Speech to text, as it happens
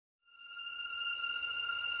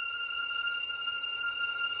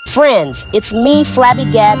Friends, it's me, Flabby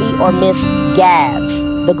Gabby, or Miss Gabs,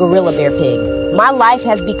 the gorilla bear pig. My life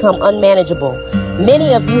has become unmanageable.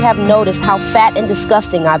 Many of you have noticed how fat and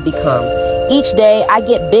disgusting I've become. Each day, I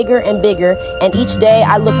get bigger and bigger, and each day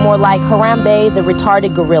I look more like Harambe, the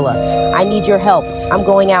retarded gorilla. I need your help. I'm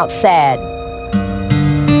going out sad.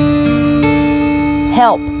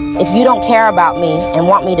 Help. If you don't care about me and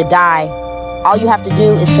want me to die, all you have to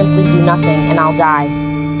do is simply do nothing and I'll die.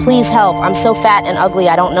 Please help. I'm so fat and ugly,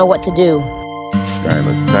 I don't know what to do. Alright,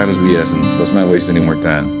 look, time is the essence. Let's not waste any more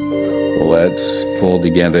time. Let's pull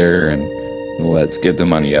together and let's get the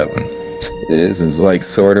money up. This is like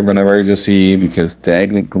sort of an emergency because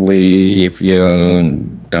technically if you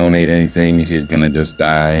don't donate anything, she's gonna just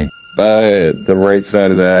die. But the right side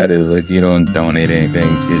of that is if you don't donate anything,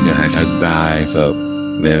 she's gonna just die. So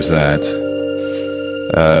there's that.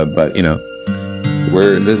 But you know,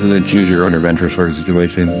 this is a choose your own adventure sort of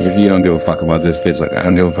situation. If you don't give a fuck about this bitch, like I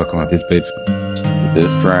don't give a fuck about this bitch,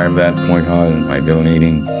 just drive that point home by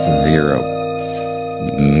donating 0.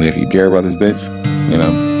 And if you care about this bitch, you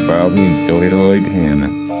know, by all means, donate all you can.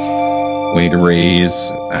 We need to raise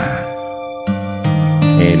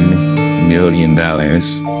 $10 million,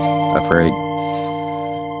 afraid.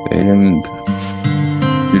 And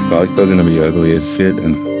she's probably still gonna be ugly as shit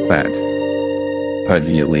and fat.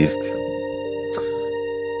 Pudgy at least.